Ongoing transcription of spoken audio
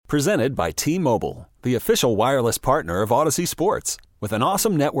Presented by T-Mobile, the official wireless partner of Odyssey Sports. With an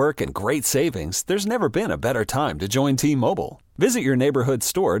awesome network and great savings, there's never been a better time to join T-Mobile. Visit your neighborhood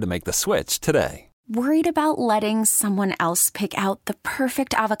store to make the switch today. Worried about letting someone else pick out the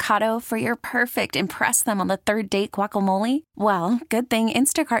perfect avocado for your perfect impress them on the third date guacamole? Well, good thing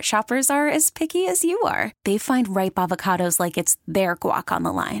Instacart shoppers are as picky as you are. They find ripe avocados like it's their guac on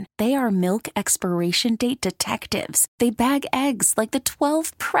the line. They are milk expiration date detectives. They bag eggs like the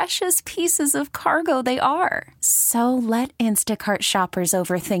 12 precious pieces of cargo they are. So let Instacart shoppers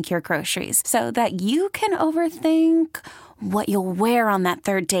overthink your groceries so that you can overthink what you'll wear on that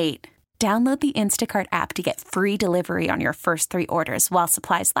third date. Download the Instacart app to get free delivery on your first 3 orders while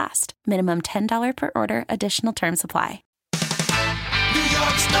supplies last. Minimum $10 per order. Additional terms apply. New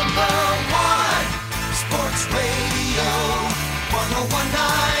York's number 1 sports radio,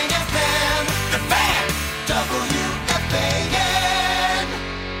 101.9 FM, The Fan, WFAN.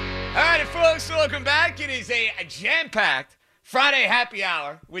 All right, folks, welcome back. It is a jam-packed Friday happy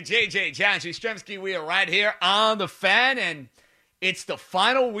hour with JJ John Jastrzemski. We are right here on The Fan, and it's the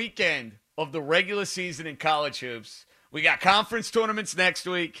final weekend of the regular season in college hoops. We got conference tournaments next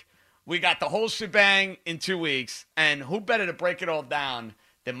week. We got the whole shebang in 2 weeks. And who better to break it all down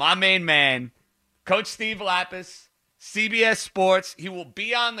than my main man, Coach Steve Lappas, CBS Sports. He will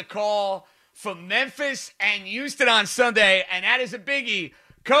be on the call from Memphis and Houston on Sunday, and that is a biggie.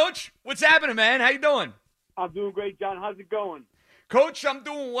 Coach, what's happening, man? How you doing? I'm doing great, John. How's it going? Coach, I'm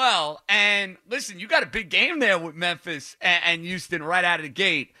doing well. And listen, you got a big game there with Memphis and Houston right out of the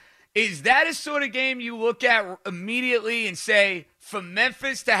gate. Is that a sort of game you look at immediately and say, for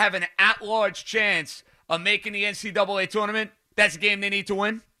Memphis to have an at-large chance of making the NCAA tournament, that's a game they need to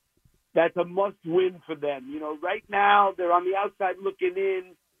win? That's a must-win for them. You know, right now they're on the outside looking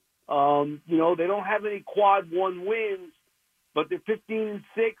in. You know, they don't have any quad one wins, but they're 15-6.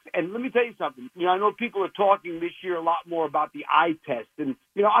 And let me tell you something. You know, I know people are talking this year a lot more about the eye test. And,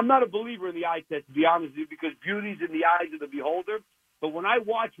 you know, I'm not a believer in the eye test, to be honest with you, because beauty's in the eyes of the beholder. But when I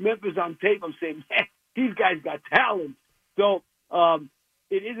watch Memphis on tape, I'm saying, man, these guys got talent. So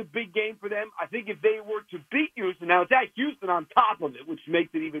it is a big game for them. I think if they were to beat Houston, now it's at Houston on top of it, which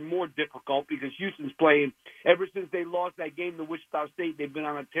makes it even more difficult because Houston's playing, ever since they lost that game to Wichita State, they've been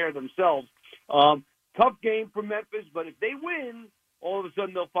on a tear themselves. Tough game for Memphis, but if they win, all of a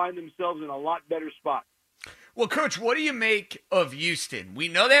sudden they'll find themselves in a lot better spot. Well, Coach, what do you make of Houston? We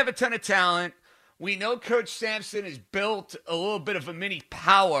know they have a ton of talent. We know Coach Sampson has built a little bit of a mini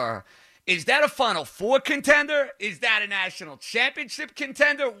power. Is that a Final Four contender? Is that a national championship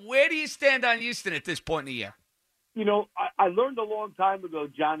contender? Where do you stand on Houston at this point in the year? You know, I learned a long time ago,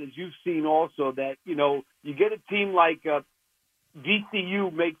 John, as you've seen also, that, you know, you get a team like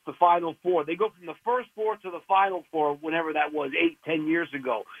VCU makes the Final Four. They go from the first four to the Final Four, whenever that was, 8-10 years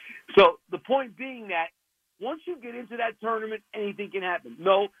ago. So the point being that once you get into that tournament, anything can happen.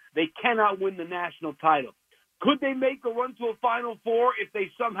 No, they cannot win the national title. Could they make a run to a Final Four if they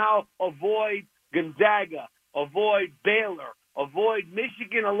somehow avoid Gonzaga, avoid Baylor, avoid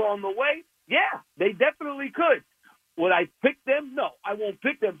Michigan along the way? Yeah, they definitely could. Would I pick them? No, I won't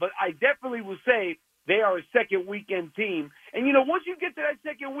pick them, but I definitely will say they are a second weekend team. And, you know, once you get to that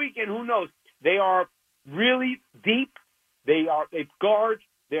second weekend, who knows? They are really deep. They've guards.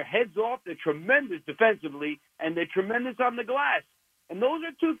 They're heads off. They're tremendous defensively, and they're tremendous on the glass. And those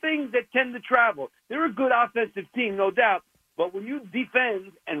are two things that tend to travel. They're a good offensive team, no doubt. But when you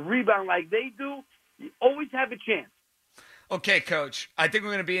defend and rebound like they do, you always have a chance. Okay, Coach, I think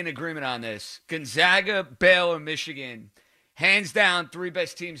we're going to be in agreement on this. Gonzaga, Baylor, Michigan, hands down, 3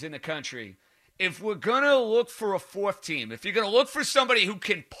 best teams in the country. If we're going to look for a fourth team, if you're going to look for somebody who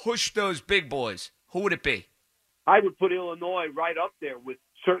can push those big boys, who would it be? I would put Illinois right up there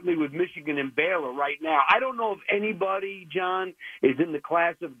certainly with Michigan and Baylor right now. I don't know if anybody, John, is in the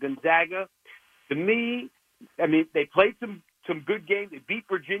class of Gonzaga. To me, I mean, they played some good games. They beat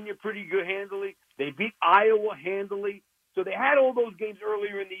Virginia pretty good handily. They beat Iowa handily. So they had all those games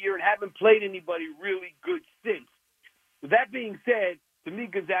earlier in the year and haven't played anybody really good since. With that being said, to me,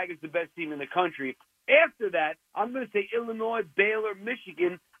 Gonzaga is the best team in the country. After that, I'm going to say Illinois, Baylor,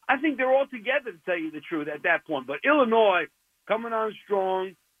 Michigan. I think they're all together, to tell you the truth, at that point. But Illinois, coming on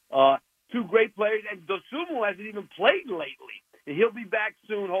strong, 2 great players. And Dosunmu hasn't even played lately. And he'll be back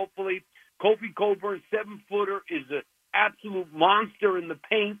soon, hopefully. Kofi Coburn, 7-footer, is an absolute monster in the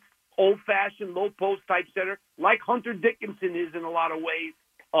paint, old-fashioned, low-post type center, like Hunter Dickinson is in a lot of ways.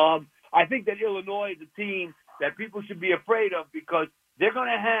 I think that Illinois is a team that people should be afraid of because they're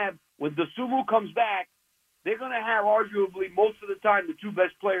going to have, when Dosunmu comes back, they're going to have arguably most of the time the 2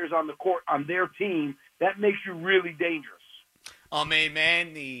 best players on the court on their team. That makes you really dangerous. Our main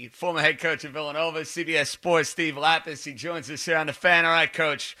man, the former head coach of Villanova, CBS Sports, Steve Lappas. He joins us here on the Fan. All right,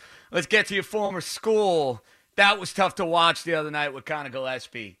 Coach, let's get to your former school. That was tough to watch the other night with Connor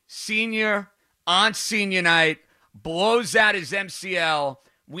Gillespie. Senior on senior night, blows out his MCL.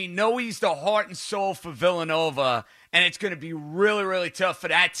 We know he's the heart and soul for Villanova, and it's going to be really, really tough for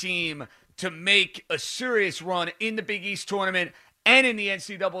that team to make a serious run in the Big East tournament and in the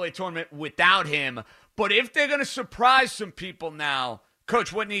NCAA tournament without him. But if they're going to surprise some people now,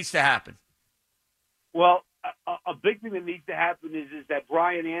 Coach, what needs to happen? Well, a big thing that needs to happen is that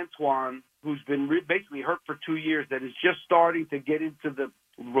Brian Antoine, who's been basically hurt for 2 years, that is just starting to get into the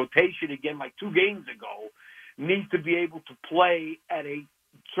rotation again like 2 games ago, needs to be able to play at a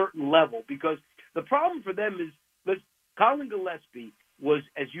certain level. Because the problem for them is that Colin Gillespie was,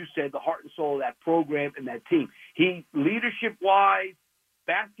 as you said, the heart and soul of that program and that team. He, leadership-wise,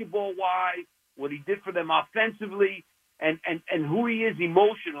 basketball-wise, what he did for them offensively, and who he is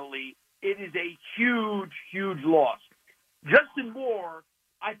emotionally, it is a huge, huge loss. Justin Moore,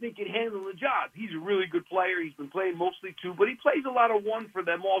 I think, can handle the job. He's a really good player. He's been playing mostly 2, but he plays a lot of 1 for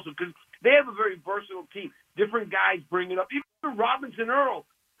them also because they have a very versatile team. Different guys bring it up. Even Robinson Earl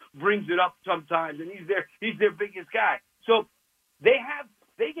brings it up sometimes, and he's their biggest guy. So they have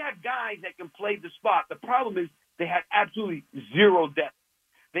guys that can play the spot. The problem is they have absolutely zero depth.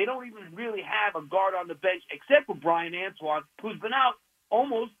 They don't even really have a guard on the bench except for Brian Antoine, who's been out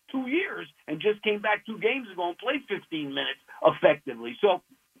almost 2 years and just came back 2 games ago and played 15 minutes effectively. So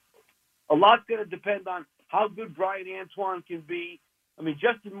a lot's going to depend on how good Brian Antoine can be. I mean,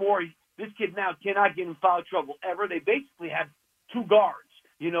 Justin Moore, this kid now cannot get in foul trouble ever. They basically have 2 guards.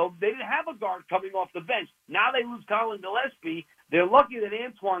 You know, they didn't have a guard coming off the bench. Now they lose Colin Gillespie. They're lucky that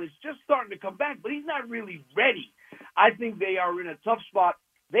Antoine is just starting to come back, but he's not really ready. I think they are in a tough spot.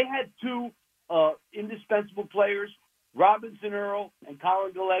 They had 2 indispensable players, Robinson Earl and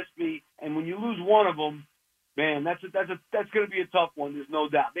Colin Gillespie, and when you lose one of them, man, that's going to be a tough one. There's no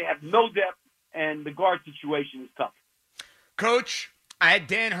doubt. They have no depth, and the guard situation is tough. Coach, I had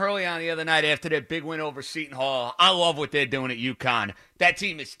Dan Hurley on the other night after their big win over Seton Hall. I love what they're doing at UConn. That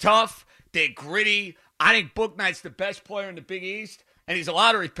team is tough. They're gritty. I think Bouknight's the best player in the Big East, and he's a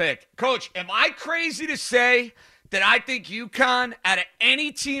lottery pick. Coach, am I crazy to say that I think UConn, out of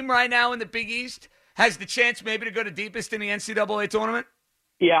any team right now in the Big East, has the chance maybe to go to deepest in the NCAA tournament?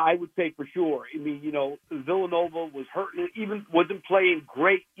 Yeah, I would say for sure. I mean, you know, Villanova was hurting, even wasn't playing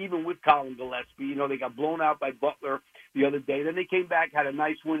great, even with Colin Gillespie. You know, they got blown out by Butler the other day. Then they came back, had a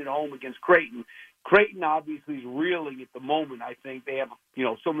nice win at home against Creighton. Creighton obviously is reeling at the moment. I think they have, you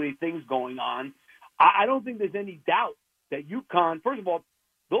know, so many things going on. I don't think there's any doubt that UConn, first of all,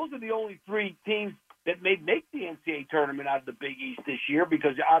 those are the only 3 teams that may make the NCAA tournament out of the Big East this year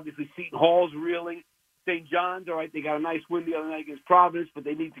because obviously Seton Hall's reeling. St. John's, all right, they got a nice win the other night against Providence, but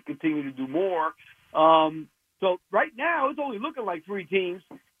they need to continue to do more. So right now it's only looking like 3 teams.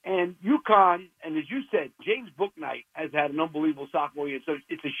 And UConn, and as you said, James Bouknight has had an unbelievable sophomore year. So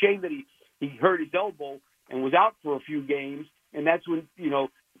it's a shame that he hurt his elbow and was out for a few games. And that's when, you know,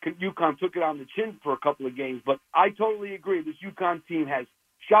 UConn took it on the chin for a couple of games. But I totally agree. This UConn team has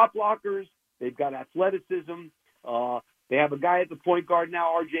shot blockers. They've got athleticism. They have a guy at the point guard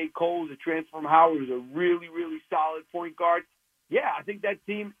now, R.J. Cole, who's a transfer from Howard, who's a really, really solid point guard. Yeah, I think that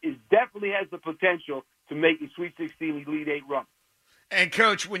team definitely has the potential to make a Sweet 16 Elite 8 run. And,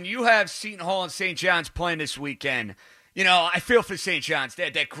 Coach, when you have Seton Hall and St. John's playing this weekend, you know, I feel for St. John's. They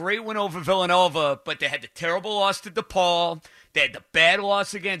had that great win over Villanova, but they had the terrible loss to DePaul. They had the bad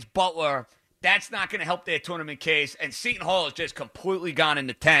loss against Butler. That's not going to help their tournament case. And Seton Hall has just completely gone in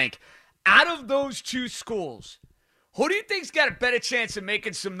the tank. Out of those 2 schools, who do you think's got a better chance of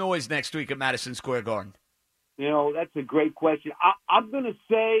making some noise next week at Madison Square Garden? You know, that's a great question. I'm going to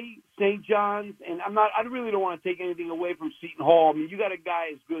say St. John's, and I really don't want to take anything away from Seton Hall. I mean, you got a guy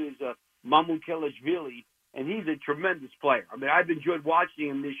as good as Mamukelashvili, and he's a tremendous player. I mean, I've enjoyed watching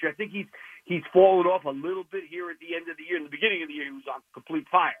him this year. I think he's fallen off a little bit here at the end of the year. In the beginning of the year, he was on complete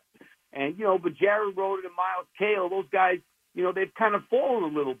fire. And, you know, but Jared Rhoden and Miles Cale, those guys, you know, they've kind of fallen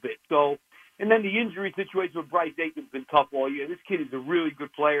a little bit. So, and then the injury situation with Bryce Aiken's been tough all year. This kid is a really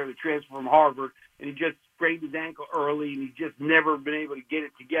good player, the transfer from Harvard, and he just sprained his ankle early, and he's just never been able to get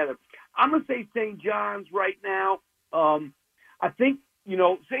it together. I'm going to say St. John's right now. I think, you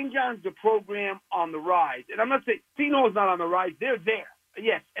know, St. John's the program on the rise. And I'm not saying Seton Hall's not on the rise. They're there.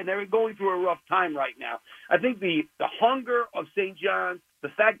 Yes, and they're going through a rough time right now. I think the hunger of St. John's, the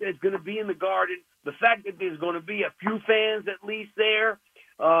fact that it's going to be in the Garden, the fact that there's going to be a few fans at least there,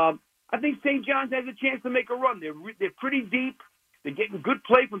 I think St. John's has a chance to make a run. They're pretty deep. They're getting good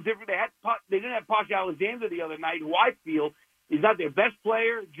play from different. They didn't have Posh Alexander the other night, who I feel He's not their best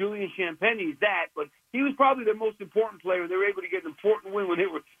player. Julian Champagny is that, but he was probably their most important player. They were able to get an important win when they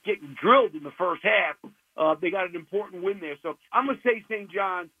were getting drilled in the first half. They got an important win there. So I'm going to say St.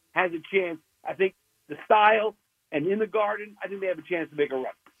 John's has a chance. I think the style and in the Garden, I think they have a chance to make a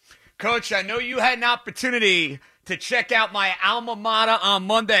run. Coach, I know you had an opportunity to check out my alma mater on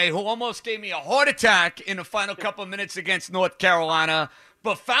Monday, who almost gave me a heart attack in the final couple of minutes against North Carolina,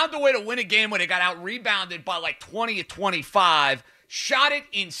 but found a way to win a game when they got out-rebounded by like 20-25, shot it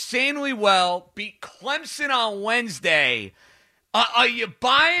insanely well, beat Clemson on Wednesday. Are you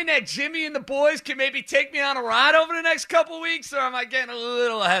buying that Jimmy and the boys can maybe take me on a ride over the next couple of weeks, or am I getting a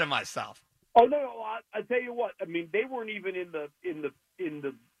little ahead of myself? Oh no! I tell you what. I mean, they weren't even in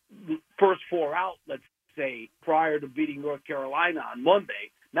the first four out. Let's say prior to beating North Carolina on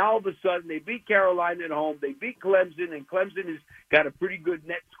Monday. Now all of a sudden they beat Carolina at home. They beat Clemson, and Clemson has got a pretty good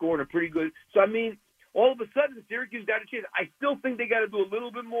net score and a pretty good. So I mean, all of a sudden Syracuse got a chance. I still think they got to do a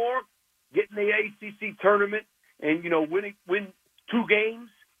little bit more, get in the ACC tournament, and win 2 games.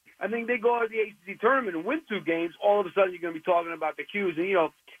 I think they go out of the ACC tournament and win 2 games. All of a sudden you're going to be talking about the Qs,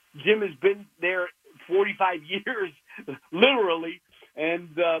 and Jim has been there 45 years, literally,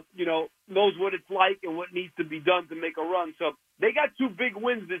 and knows what it's like and what needs to be done to make a run. So they got 2 big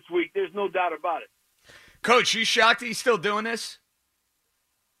wins this week. There's no doubt about it. Coach, you shocked that he's still doing this?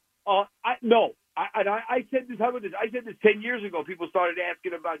 No. I said this. How about this? I said this 10 years ago. People started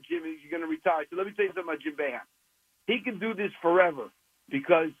asking about Jim. Is he going to retire? So let me tell you something about Jim Boeheim. He can do this forever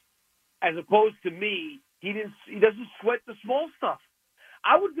because, as opposed to me, he doesn't sweat the small stuff.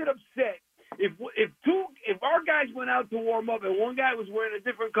 I would get upset if our guys went out to warm up and one guy was wearing a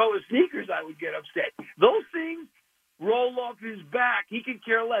different color sneakers. I would get upset. Those things roll off his back. He can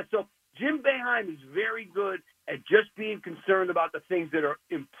care less. So Jim Boeheim is very good at just being concerned about the things that are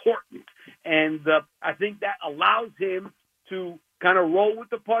important, and I think that allows him to kind of roll with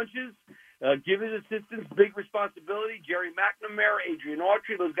the punches. Give his assistants big responsibility. Jerry McNamara, Adrian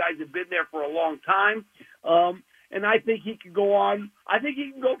Autry, those guys have been there for a long time. And I think he can go on. I think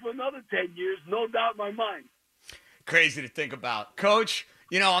he can go for another 10 years, no doubt in my mind. Crazy to think about. Coach,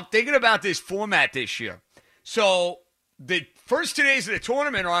 I'm thinking about this format this year. So the first 2 days of the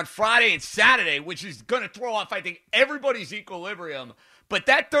tournament are on Friday and Saturday, which is going to throw off, I think, everybody's equilibrium. But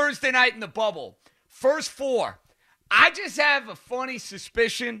that Thursday night in the bubble, first 4, I just have a funny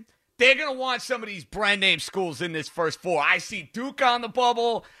suspicion they're going to want some of these brand name schools in this first 4. I see Duke on the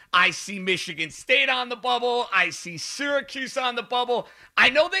bubble. I see Michigan State on the bubble. I see Syracuse on the bubble. I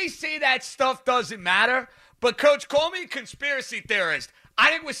know they say that stuff doesn't matter, but, Coach, call me a conspiracy theorist.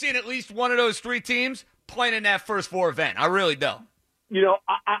 I think we're seeing at least one of those 3 teams playing in that first 4 event. I really do.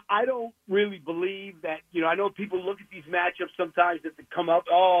 I don't really believe that. I know people look at these matchups sometimes that they come up,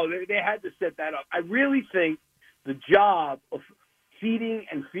 they had to set that up. I really think the job of seeding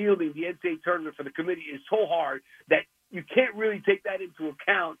and fielding the NCAA tournament for the committee is so hard that you can't really take that into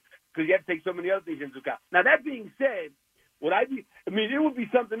account because you have to take so many other things into account. Now, that being said, it would be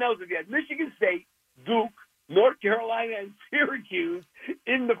something else if you had Michigan State, Duke, North Carolina, and Syracuse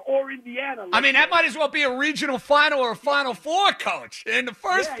or Indiana. That might as well be a regional final or a Final Four, Coach, in the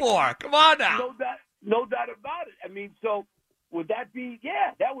first 4. Come on now. No doubt about it. So would that be,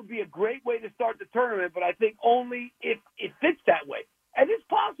 that would be a great way to start the tournament, but I think only if it fits that way. And it's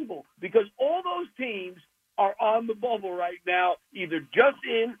possible because all those teams are on the bubble right now, either just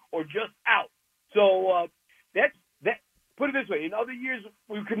in or just out. So that. Put it this way, in other years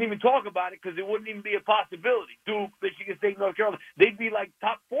we couldn't even talk about it because it wouldn't even be a possibility. Duke, Michigan State, North Carolina, they'd be like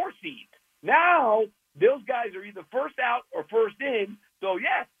top 4 seeds. Now, those guys are either first out or first in. So,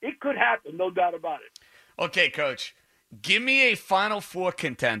 it could happen, no doubt about it. Okay, Coach, give me a Final Four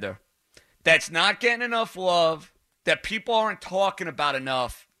contender that's not getting enough love, that people aren't talking about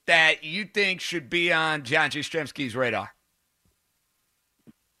enough, that you think should be on John Jastrzemski's radar.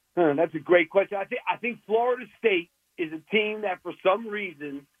 That's a great question. I think Florida State is a team that for some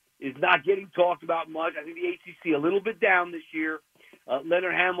reason is not getting talked about much. I think the ACC a little bit down this year.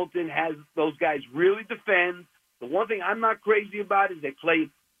 Leonard Hamilton has those guys really defend. The one thing I'm not crazy about is they play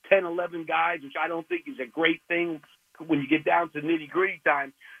 10, 11 guys, which I don't think is a great thing when you get down to nitty-gritty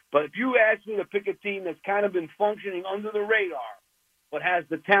time. But if you ask me to pick a team that's kind of been functioning under the radar but has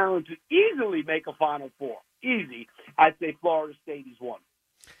the talent to easily make a Final Four, I'd say Florida State is one.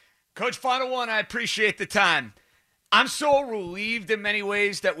 Coach, final one, I appreciate the time. I'm so relieved in many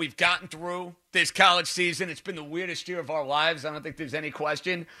ways that we've gotten through this college season. It's been the weirdest year of our lives. I don't think there's any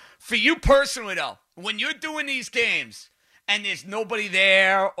question. For you personally, though, when you're doing these games and there's nobody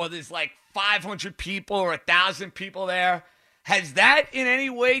there or there's like 500 people or 1,000 people there, has that in any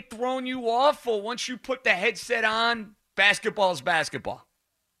way thrown you off? Or once you put the headset on, basketball is basketball?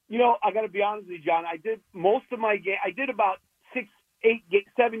 You know, I got to be honest with you, John. I did most of my game. I did about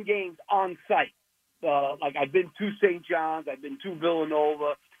 7 games on site. Like I've been to St. John's, I've been to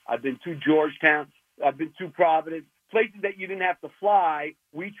Villanova, I've been to Georgetown, I've been to Providence, places that you didn't have to fly.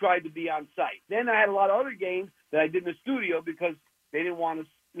 We tried to be on site. Then I had a lot of other games that I did in the studio because they didn't want us,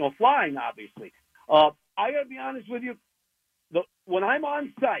 flying. Obviously, I got to be honest with you. When I'm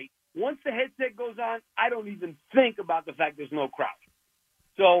on site, once the headset goes on, I don't even think about the fact there's no crowd.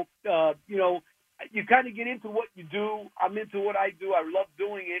 So, you kind of get into what you do. I'm into what I do. I love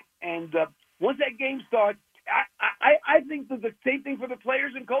doing it. And once that game starts, I think that the same thing for the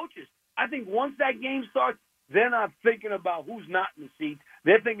players and coaches. I think once that game starts, they're not thinking about who's not in the seats.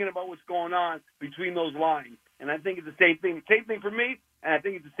 They're thinking about what's going on between those lines. And I think it's the same thing. The same thing for me, and I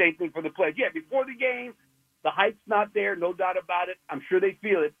think it's the same thing for the players. Yeah, before the game, the hype's not there, no doubt about it. I'm sure they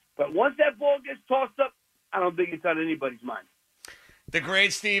feel it. But once that ball gets tossed up, I don't think it's on anybody's mind. The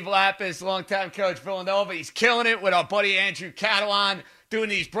great Steve Lappas, longtime coach Villanova. He's killing it with our buddy Andrew Catalan, doing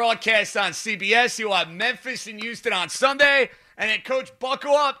these broadcasts on CBS. You'll have Memphis and Houston on Sunday. And then, Coach,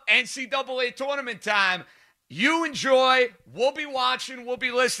 buckle up, NCAA tournament time. You enjoy. We'll be watching. We'll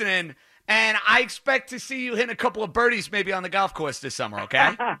be listening. And I expect to see you hitting a couple of birdies maybe on the golf course this summer,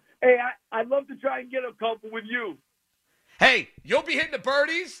 okay? Hey, I'd love to try and get a couple with you. Hey, you'll be hitting the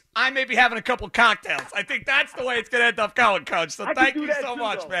birdies. I may be having a couple cocktails. I think that's the way it's going to end up going, Coach. So thank you so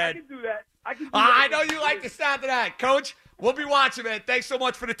much, man. I can do that. I know you like the sound of that, Coach. We'll be watching, man. Thanks so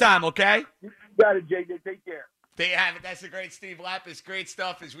much for the time, okay? You got it, JJ. Take care. There you have it. That's the great Steve Lappas. Great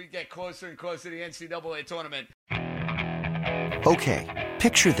stuff as we get closer and closer to the NCAA tournament. Okay,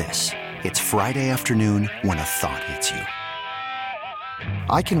 picture this. It's Friday afternoon when a thought hits you.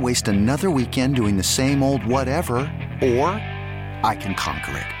 I can waste another weekend doing the same old whatever, or I can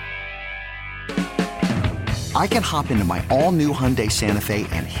conquer it. I can hop into my all-new Hyundai Santa Fe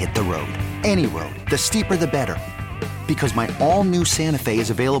and hit the road. Any road. The steeper, the better. Because my all-new Santa Fe is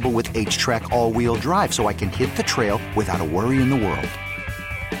available with H-Track all-wheel drive, so I can hit the trail without a worry in the world.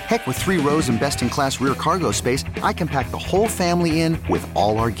 Heck, with 3 rows and best-in-class rear cargo space, I can pack the whole family in with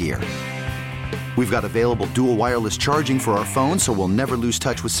all our gear. We've got available dual wireless charging for our phones, so we'll never lose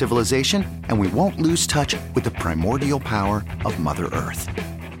touch with civilization, and we won't lose touch with the primordial power of Mother Earth.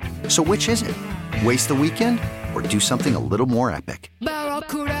 So which is it? Waste the weekend or do something a little more epic?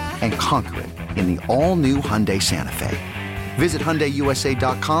 And conquer it in the all-new Hyundai Santa Fe. Visit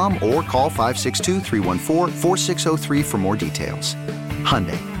HyundaiUSA.com or call 562-314-4603 for more details.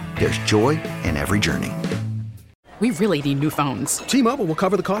 Hyundai, there's joy in every journey. We really need new phones. T-Mobile will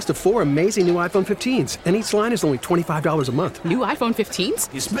cover the cost of 4 amazing new iPhone 15s, and each line is only $25 a month. New iPhone 15s?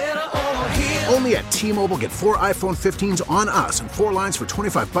 It's better over here. Only at T-Mobile, get 4 iPhone 15s on us and 4 lines for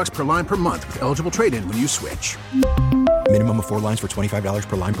 $25 per line per month with eligible trade-in when you switch. Minimum of 4 lines for $25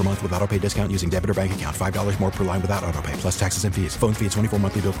 per line per month with autopay discount using debit or bank account. $5 more per line without autopay, plus taxes and fees. Phone fee at 24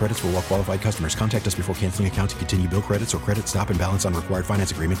 monthly bill credits for well-qualified customers. Contact us before canceling account to continue bill credits or credit stop and balance on required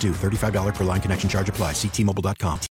finance agreement due. $35 per line connection charge applies. See T-Mobile.com.